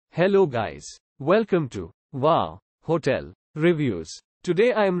Hello guys. Welcome to Wow Hotel Reviews.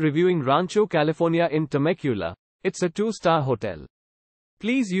 Today I am reviewing Rancho California Inn Temecula. It's a 2-star hotel.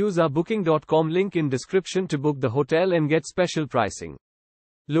 Please use our booking.com link in description to book the hotel and get special pricing.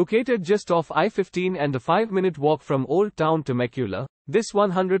 Located just off I-15 and a 5-minute walk from Old Town Temecula, this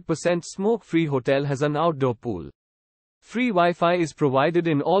 100% smoke-free hotel has an outdoor pool. Free Wi-Fi is provided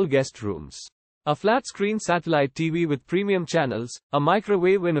in all guest rooms. A flat-screen satellite TV with premium channels, a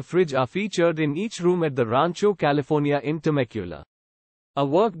microwave and a fridge are featured in each room at the Rancho California Inn Temecula. A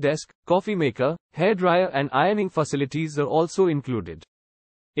work desk, coffee maker, hairdryer and ironing facilities are also included.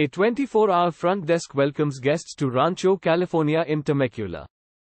 A 24-hour front desk welcomes guests to Rancho California Inn Temecula.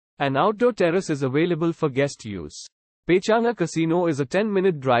 An outdoor terrace is available for guest use. Pechanga Casino is a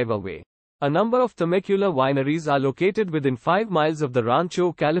 10-minute drive away. A number of Temecula wineries are located within 5 miles of the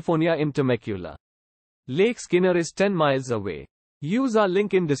Rancho California Inn Temecula. Lake Skinner is 10 miles away. Use our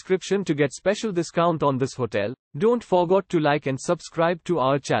link in description to get special discount on this hotel. Don't forget to like and subscribe to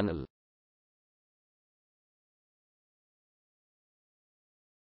our channel.